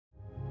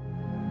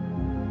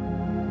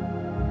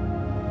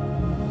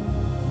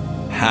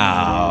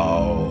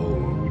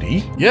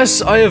me.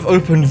 Yes, I have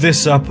opened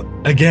this up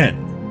again.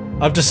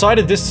 I've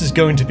decided this is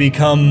going to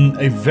become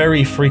a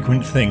very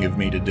frequent thing of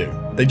me to do.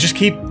 They just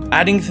keep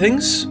adding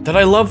things that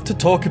I love to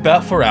talk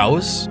about for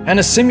hours, and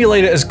a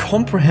simulator as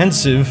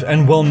comprehensive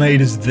and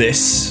well-made as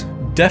this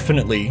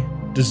definitely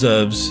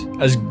deserves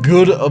as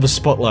good of a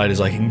spotlight as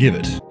I can give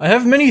it. I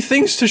have many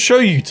things to show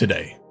you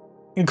today,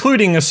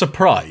 including a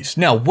surprise.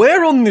 Now,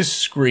 where on this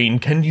screen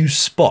can you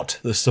spot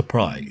the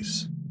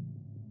surprise?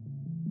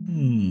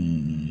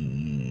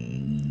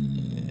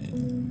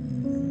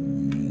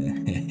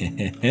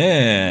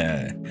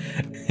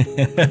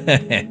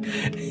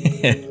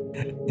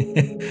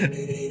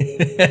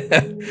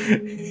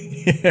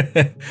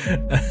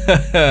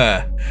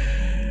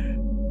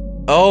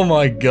 Oh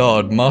my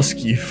god, Musk,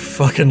 you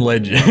fucking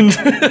legend.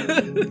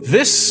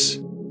 This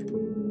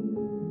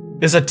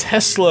is a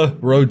Tesla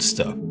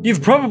Roadster.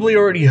 You've probably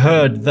already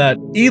heard that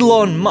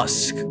Elon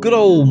Musk, good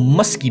old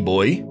Musky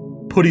boy,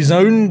 put his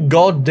own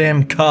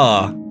goddamn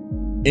car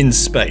in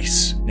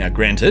space. Now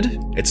granted,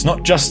 it's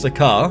not just the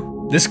car.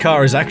 This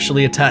car is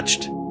actually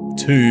attached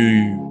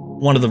to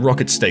one of the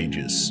rocket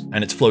stages,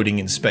 and it's floating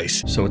in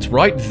space. So it's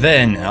right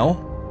there now,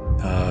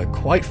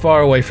 quite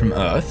far away from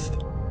Earth,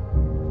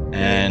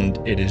 and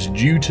it is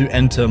due to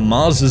enter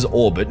Mars's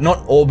orbit,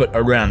 not orbit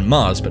around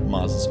Mars, but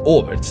Mars's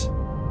orbit,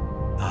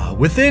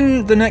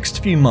 within the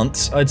next few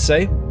months, I'd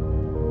say.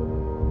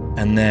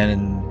 And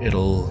then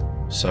it'll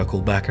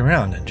circle back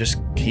around and just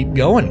keep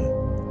going.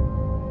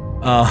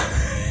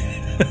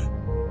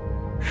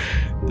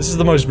 This is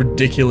the most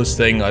ridiculous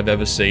thing I've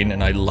ever seen,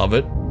 and I love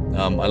it.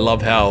 I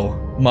love how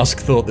Musk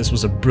thought this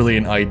was a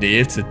brilliant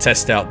idea to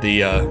test out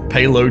the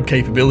payload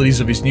capabilities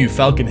of his new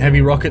Falcon Heavy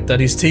rocket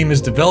that his team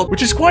has developed,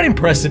 which is quite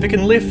impressive. It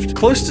can lift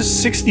close to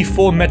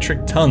 64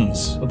 metric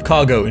tons of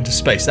cargo into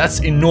space.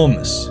 That's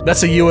enormous.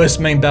 That's a US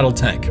main battle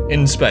tank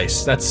in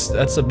space. That's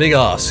a big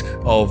ask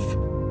of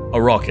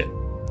a rocket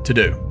to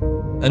do.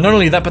 And not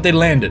only that, but they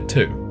land it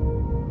too,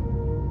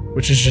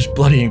 which is just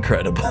bloody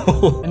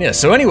incredible. And yeah,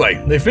 so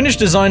anyway, they finished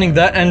designing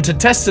that, and to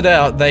test it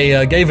out,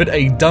 they gave it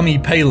a dummy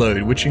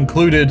payload, which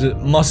included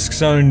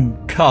Musk's own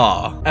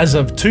car. As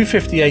of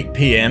 2:58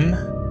 PM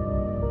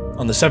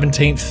on the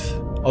 17th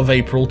of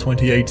April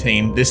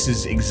 2018, this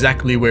is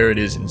exactly where it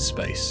is in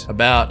space.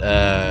 About,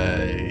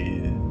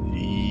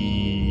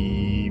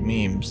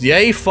 memes.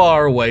 Yay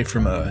far away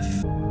from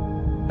Earth.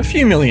 A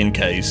few million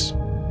Ks.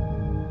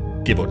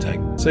 Give or take.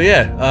 So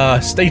yeah,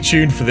 stay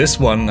tuned for this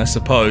one, I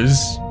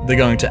suppose. They're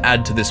going to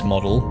add to this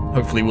model.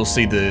 Hopefully we'll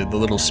see the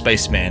little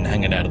spaceman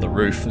hanging out of the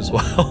roof as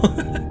well.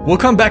 We'll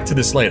come back to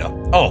this later.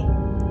 Oh,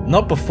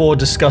 not before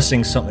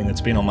discussing something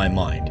that's been on my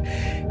mind.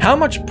 How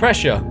much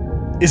pressure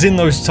is in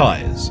those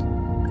tires?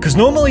 Because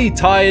normally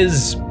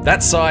tires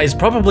that size,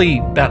 probably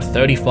about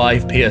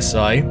 35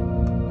 psi,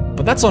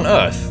 but that's on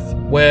Earth,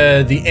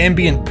 where the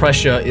ambient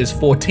pressure is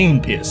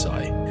 14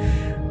 psi.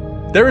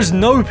 There is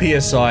no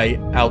psi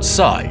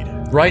outside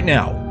right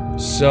now.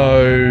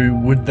 So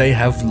would they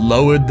have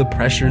lowered the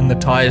pressure in the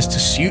tires to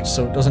suit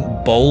so it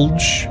doesn't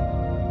bulge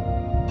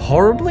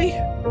horribly?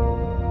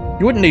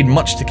 You wouldn't need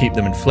much to keep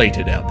them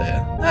inflated out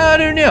there. I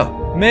don't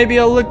know. Maybe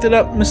I'll look it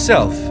up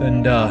myself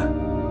and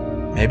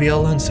maybe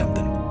I'll learn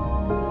something.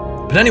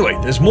 But anyway,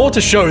 there's more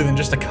to show than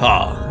just a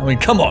car. I mean,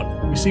 come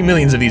on. We see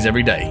millions of these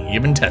every day,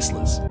 even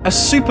Teslas. A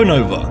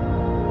supernova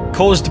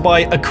caused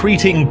by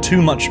accreting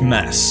too much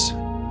mass.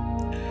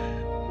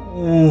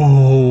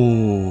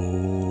 Whoa.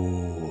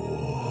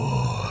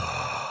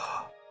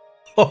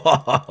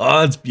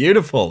 It's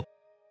beautiful.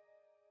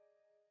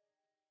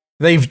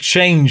 They've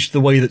changed the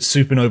way that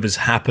supernovas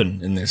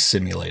happen in this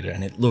simulator,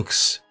 and it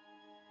looks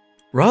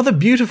rather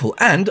beautiful.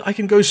 And I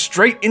can go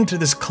straight into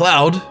this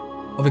cloud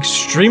of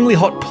extremely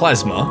hot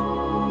plasma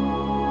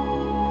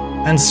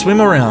and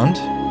swim around,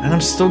 and I'm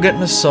still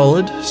getting a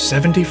solid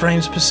 70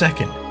 frames per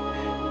second.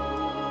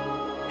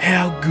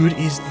 How good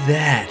is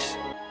that?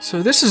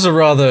 So this is a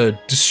rather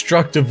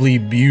destructively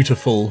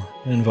beautiful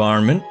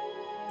environment.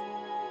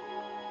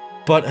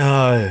 But,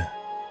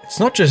 it's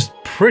not just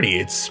pretty,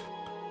 it's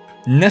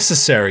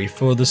necessary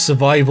for the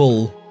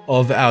survival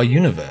of our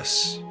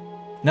universe.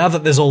 Now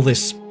that there's all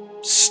this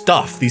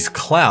stuff, these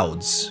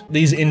clouds,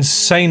 these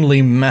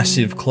insanely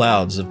massive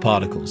clouds of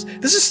particles.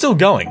 This is still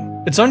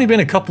going. It's only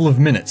been a couple of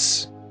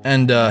minutes.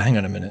 And, hang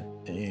on a minute.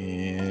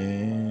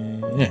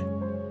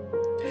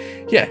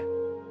 Yeah.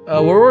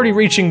 We're already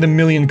reaching the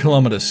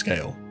 1,000,000-kilometer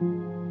scale.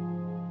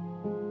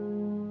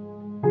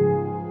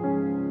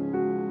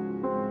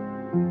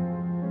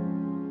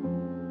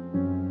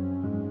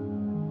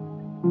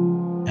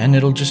 And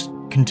it'll just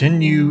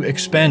continue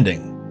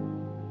expanding.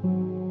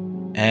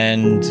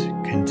 And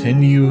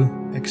continue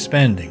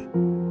expanding.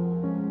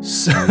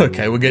 So,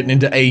 okay, we're getting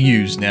into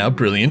AUs now,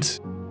 brilliant.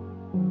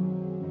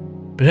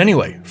 But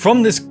anyway,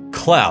 from this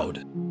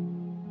cloud,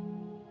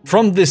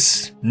 from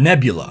this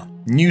nebula,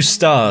 new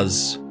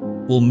stars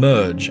will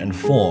merge and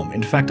form.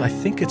 In fact, I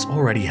think it's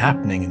already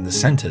happening in the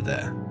center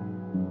there.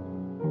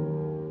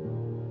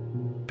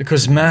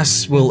 Because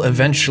mass will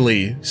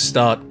eventually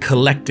start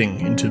collecting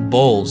into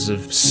balls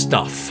of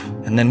stuff,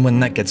 and then when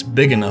that gets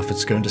big enough,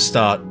 it's going to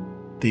start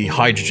the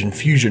hydrogen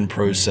fusion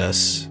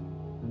process,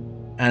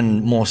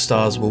 and more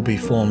stars will be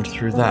formed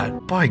through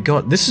that. By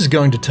God, this is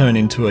going to turn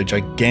into a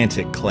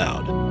gigantic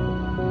cloud.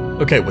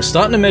 Okay, we're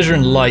starting to measure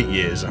in light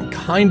years. I'm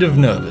kind of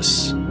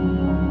nervous.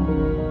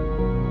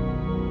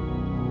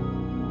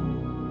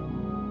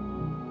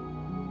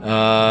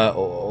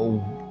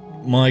 Oh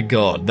my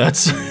God,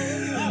 that's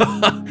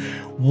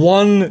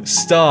one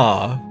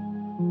star.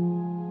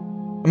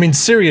 I mean,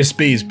 Sirius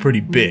B is pretty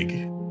big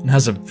and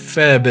has a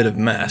fair bit of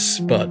mass,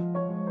 but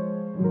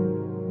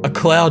a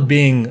cloud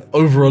being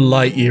over a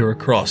light year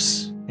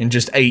across in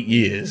just 8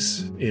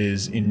 years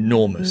is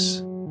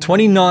enormous.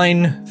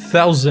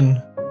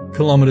 29,000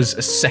 kilometers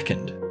a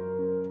second.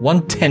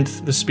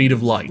 1/10 the speed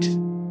of light.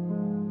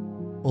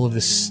 All of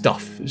this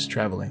stuff is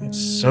traveling. It's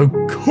so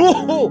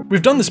cool!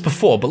 We've done this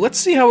before, but let's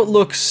see how it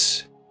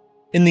looks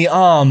in the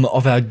arm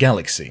of our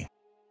galaxy.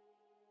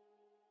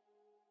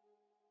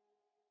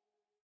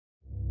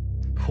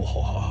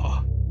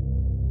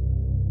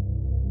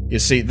 You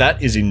see,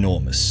 that is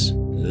enormous.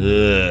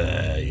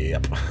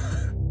 Yep.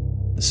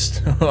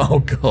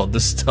 Oh God, the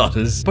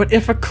stutters. But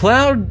if a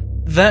cloud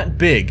that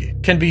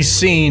big can be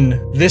seen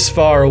this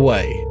far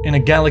away in a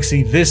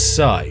galaxy this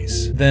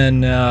size,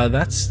 then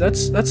that's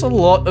a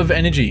lot of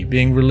energy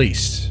being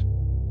released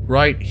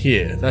right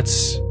here.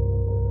 That's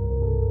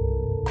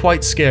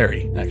quite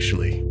scary,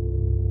 actually.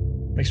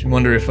 Makes me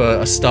wonder if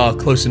a star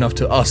close enough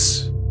to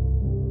us,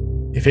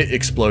 if it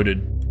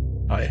exploded.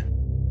 Oh yeah.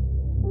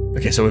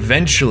 Okay, so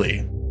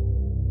eventually.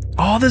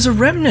 Oh, there's a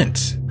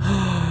remnant.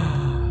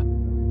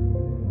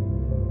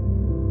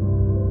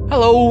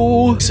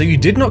 Hello! So you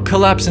did not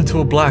collapse into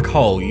a black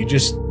hole, you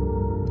just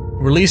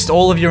released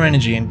all of your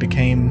energy and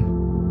became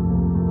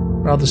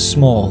rather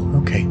small.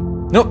 Okay.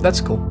 Nope,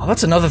 that's cool. Oh,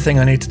 that's another thing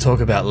I need to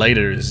talk about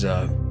later is,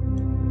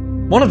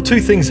 one of two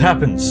things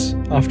happens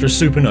after a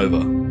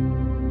supernova.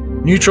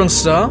 Neutron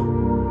star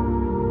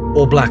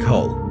or black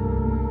hole.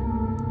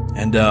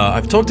 And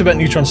I've talked about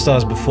neutron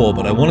stars before,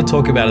 but I want to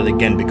talk about it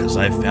again because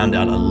I've found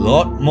out a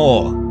lot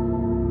more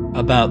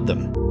about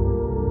them.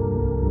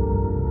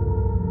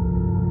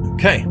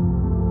 Okay.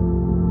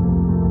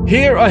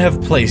 Here I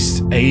have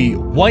placed a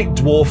white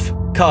dwarf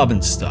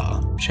carbon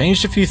star.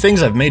 Changed a few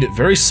things, I've made it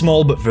very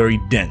small but very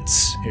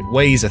dense. It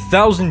weighs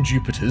 1,000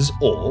 Jupiters,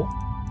 or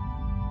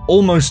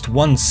almost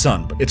one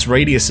sun, but its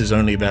radius is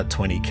only about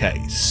 20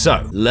 km.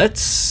 So,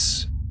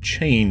 let's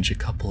change a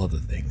couple other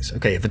things.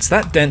 Okay, if it's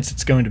that dense,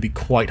 it's going to be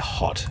quite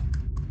hot.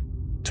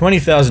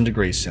 20,000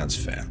 degrees sounds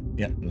fair.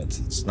 Yep,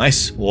 that's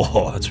nice.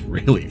 Whoa, that's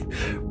really,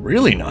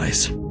 really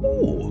nice.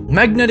 Ooh.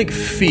 Magnetic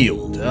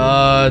field.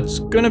 It's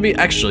gonna be,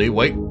 actually,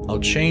 wait, I'll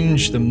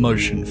change the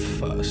motion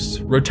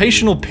first.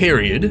 Rotational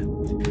period.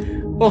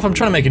 Well, if I'm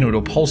trying to make it into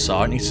a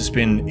pulsar, it needs to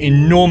spin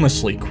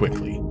enormously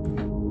quickly.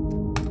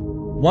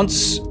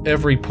 Once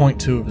every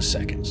 0.2 of a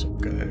second. So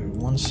we'll go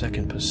 1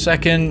 second per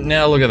second.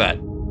 Now look at that.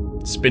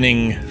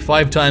 Spinning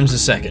 5 times a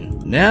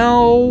second.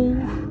 Now,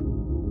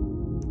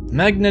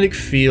 magnetic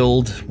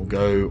field will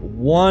go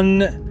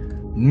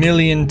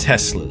 1,000,000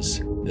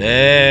 Teslas.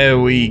 There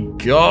we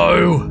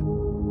go.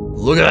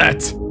 Look at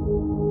that.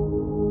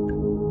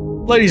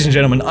 Ladies and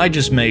gentlemen, I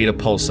just made a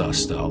pulsar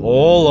star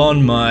all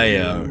on my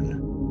own.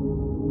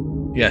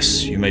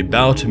 Yes, you may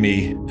bow to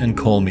me and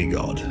call me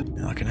God.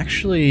 Now I can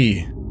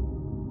actually...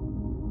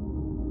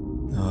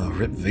 Oh,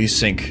 rip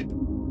VSync.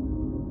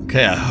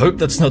 Okay, I hope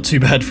that's not too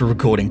bad for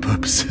recording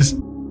purposes.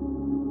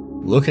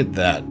 Look at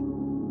that.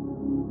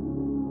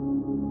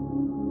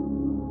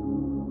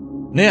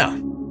 Now,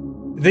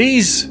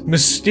 these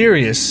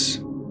mysterious,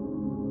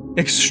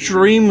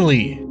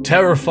 extremely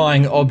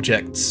terrifying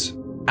objects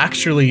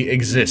actually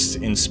exist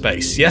in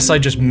space. Yes, I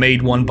just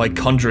made one by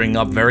conjuring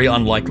up very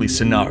unlikely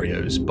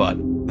scenarios, but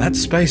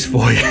that's space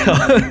for you.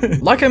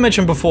 Like I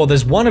mentioned before,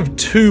 there's one of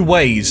two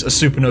ways a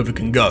supernova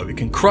can go. It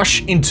can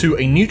crush into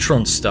a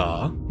neutron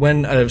star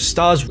when a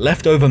star's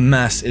leftover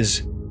mass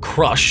is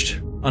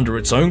crushed under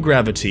its own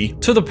gravity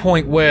to the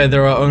point where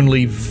there are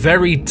only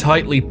very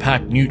tightly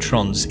packed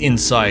neutrons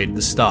inside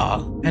the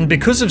star. And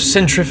because of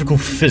centrifugal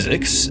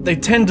physics, they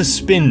tend to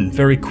spin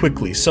very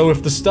quickly. So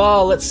if the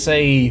star, let's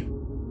say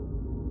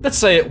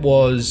it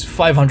was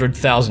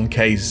 500,000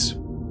 Ks,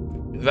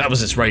 that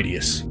was its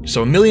radius,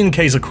 so 1,000,000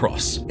 Ks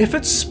across. If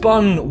it's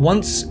spun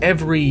once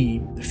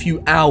every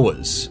few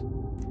hours,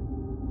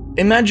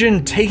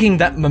 imagine taking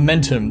that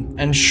momentum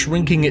and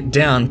shrinking it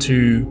down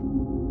to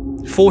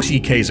 40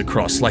 Ks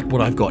across, like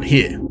what I've got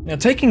here. Now,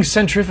 taking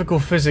centrifugal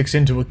physics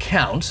into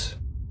account,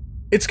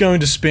 it's going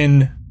to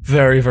spin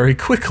very, very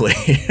quickly.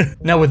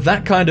 Now, with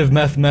that kind of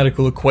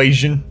mathematical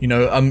equation, you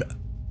know,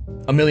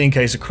 1,000,000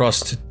 Ks across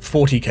to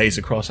 40 Ks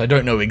across, I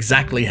don't know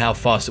exactly how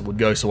fast it would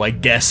go, so I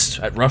guessed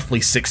at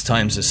roughly 6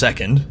 times a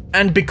second.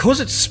 And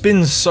because it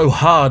spins so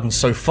hard and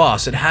so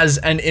fast, it has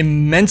an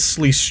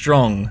immensely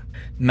strong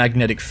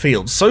magnetic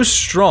field. So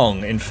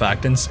strong, in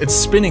fact, and it's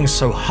spinning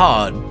so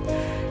hard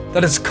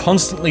that it's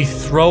constantly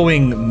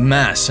throwing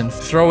mass and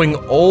throwing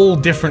all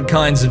different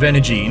kinds of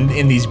energy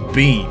in these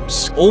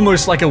beams,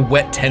 almost like a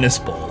wet tennis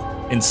ball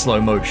in slow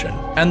motion.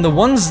 And the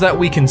ones that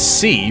we can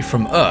see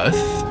from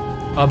Earth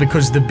are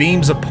because the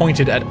beams are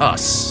pointed at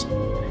us.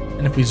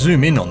 And if we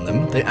zoom in on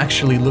them, they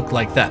actually look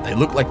like that. They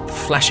look like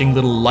flashing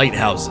little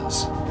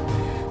lighthouses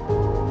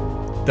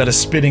that are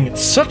spinning at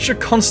such a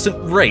constant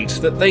rate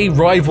that they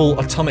rival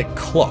atomic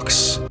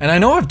clocks. And I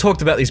know I've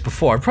talked about these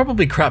before. I've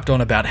probably crapped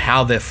on about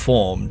how they're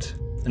formed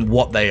and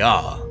what they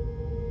are.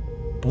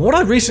 But what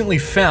I recently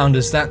found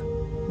is that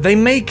they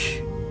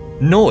make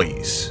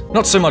noise.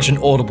 Not so much an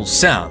audible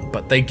sound,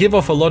 but they give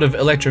off a lot of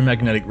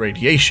electromagnetic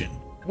radiation,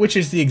 which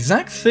is the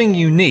exact thing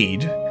you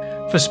need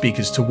for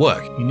speakers to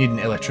work. You need an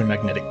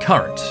electromagnetic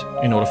current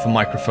in order for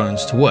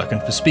microphones to work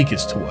and for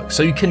speakers to work.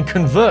 So you can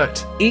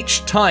convert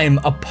each time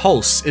a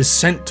pulse is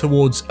sent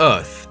towards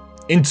Earth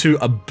into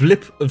a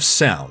blip of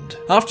sound.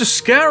 After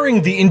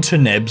scouring the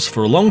internets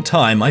for a long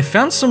time, I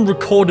found some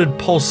recorded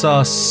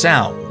pulsar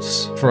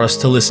sounds for us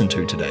to listen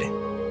to today.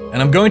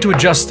 And I'm going to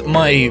adjust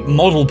my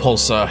model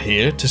pulsar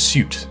here to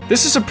suit.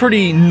 This is a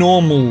pretty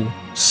normal,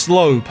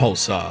 slow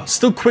pulsar.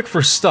 Still quick for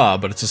a star,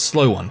 but it's a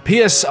slow one.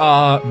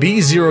 PSR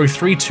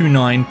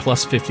B0329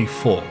 plus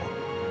 54.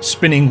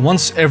 Spinning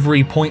once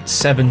every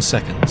 0.7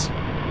 seconds.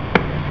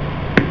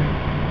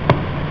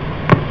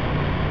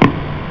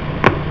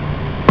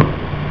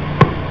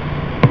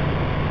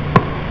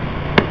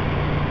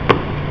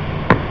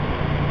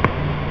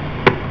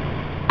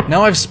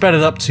 Now I've sped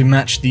it up to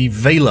match the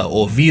Vela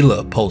or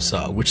Vela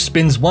pulsar, which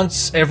spins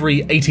once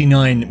every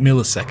 89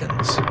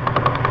 milliseconds.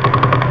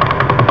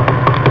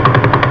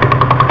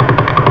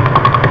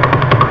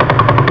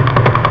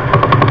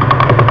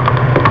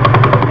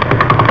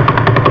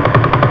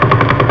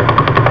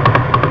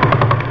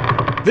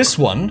 This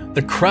one,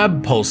 the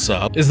Crab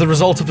Pulsar, is the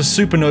result of a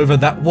supernova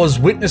that was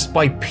witnessed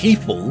by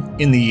people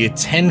in the year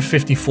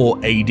 1054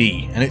 AD,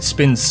 and it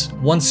spins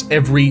once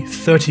every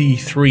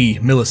 33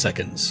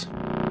 milliseconds.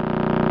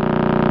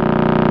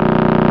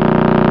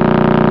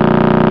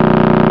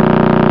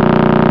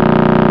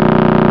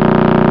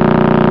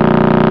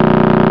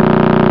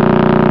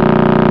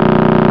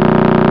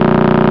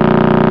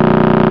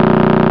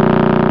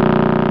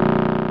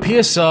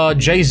 PSR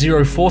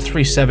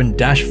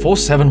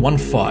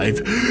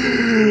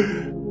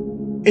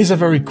J0437-4715 is a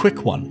very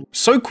quick one.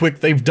 So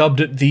quick they've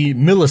dubbed it the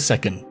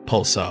millisecond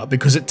pulsar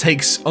because it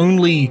takes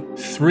only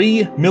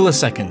 3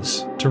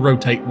 milliseconds to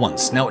rotate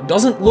once. Now it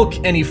doesn't look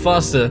any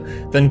faster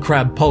than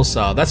Crab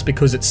Pulsar. That's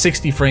because it's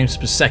 60 frames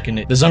per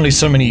second. There's only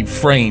so many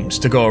frames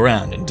to go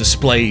around and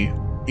display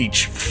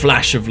each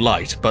flash of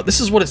light, but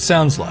this is what it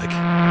sounds like.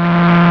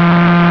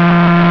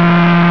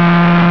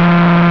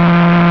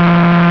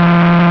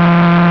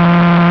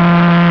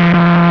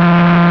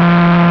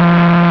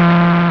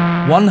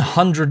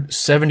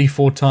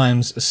 174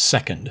 times a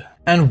second.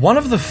 And one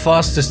of the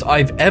fastest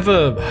I've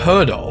ever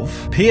heard of,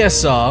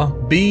 PSR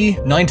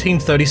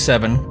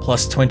B1937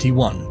 plus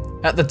 21.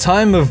 At the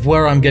time of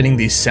where I'm getting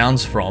these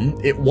sounds from,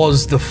 it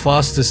was the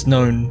fastest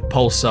known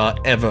pulsar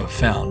ever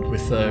found,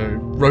 with a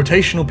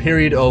rotational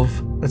period of,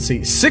 let's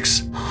see,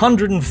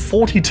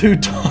 642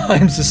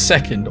 times a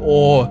second,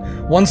 or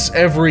once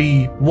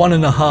every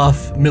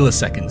 1.5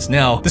 milliseconds.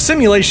 Now, the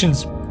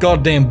simulation's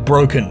goddamn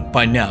broken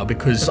by now,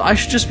 because I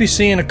should just be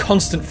seeing a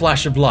constant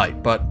flash of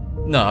light, but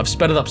no, I've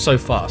sped it up so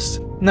fast.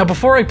 Now,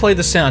 before I play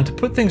the sound, to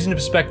put things into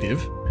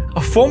perspective,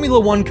 a Formula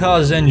 1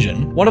 car's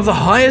engine, one of the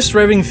highest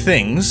revving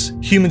things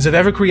humans have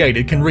ever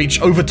created, can reach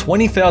over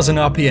 20,000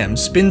 RPM,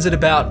 spins at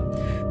about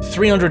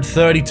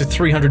 330 to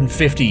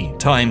 350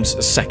 times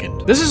a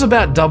second. This is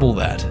about double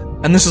that,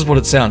 and this is what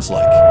it sounds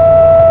like.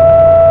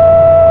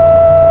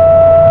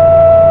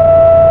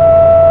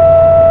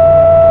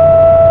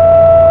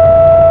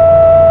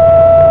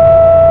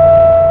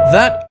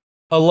 That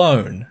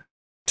alone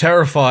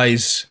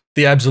terrifies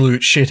the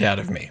absolute shit out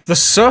of me. The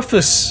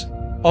surface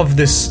of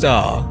this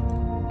star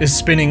is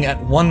spinning at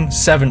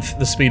 1/7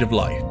 the speed of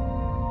light.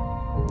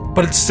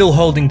 But it's still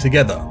holding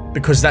together,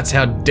 because that's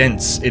how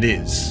dense it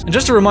is. And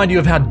just to remind you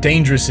of how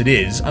dangerous it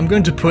is, I'm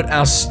going to put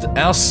our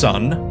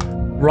sun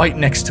right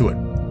next to it.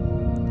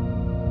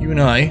 You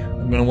and I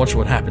are going to watch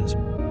what happens.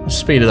 I'll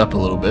speed it up a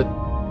little bit.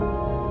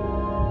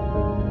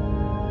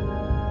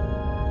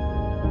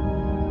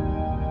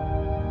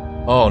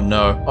 Oh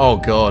no, oh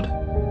god.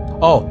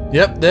 Oh,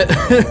 yep, there,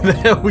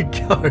 there we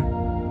go.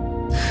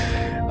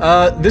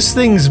 This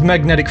thing's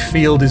magnetic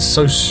field is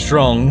so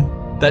strong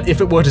that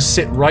if it were to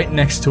sit right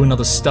next to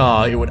another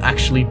star, it would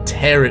actually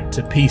tear it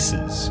to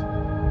pieces.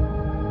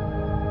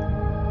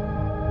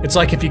 It's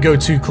like if you go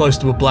too close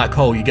to a black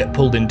hole, you get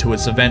pulled into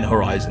its event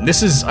horizon.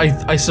 This is,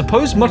 I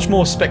suppose, much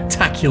more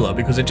spectacular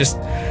because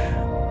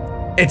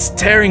it's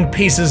tearing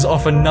pieces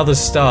off another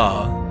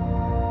star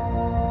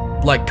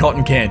like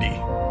cotton candy.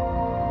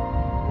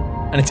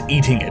 And it's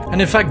eating it.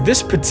 And in fact,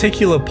 this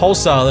particular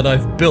pulsar that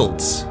I've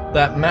built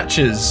that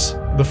matches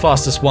the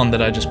fastest one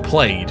that I just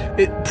played,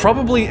 it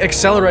probably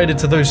accelerated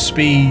to those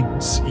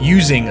speeds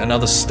using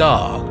another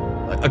star,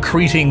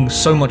 accreting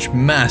so much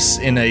mass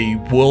in a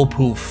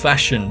whirlpool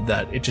fashion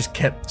that it just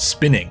kept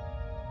spinning.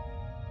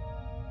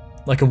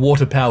 Like a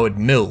water-powered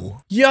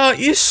mill. Yeah,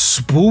 it's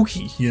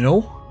spooky, you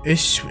know?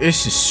 It's a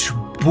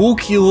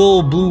spooky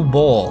little blue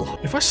ball.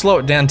 If I slow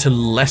it down to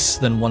less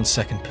than 1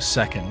 second per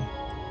second.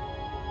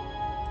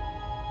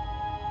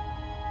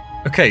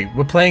 Okay,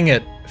 we're playing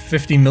at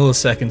 50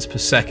 milliseconds per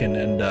second,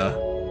 and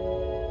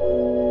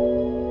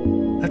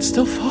that's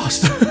still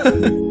fast.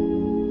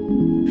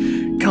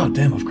 God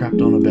damn, I've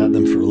crapped on about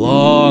them for a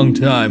long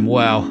time.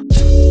 Wow.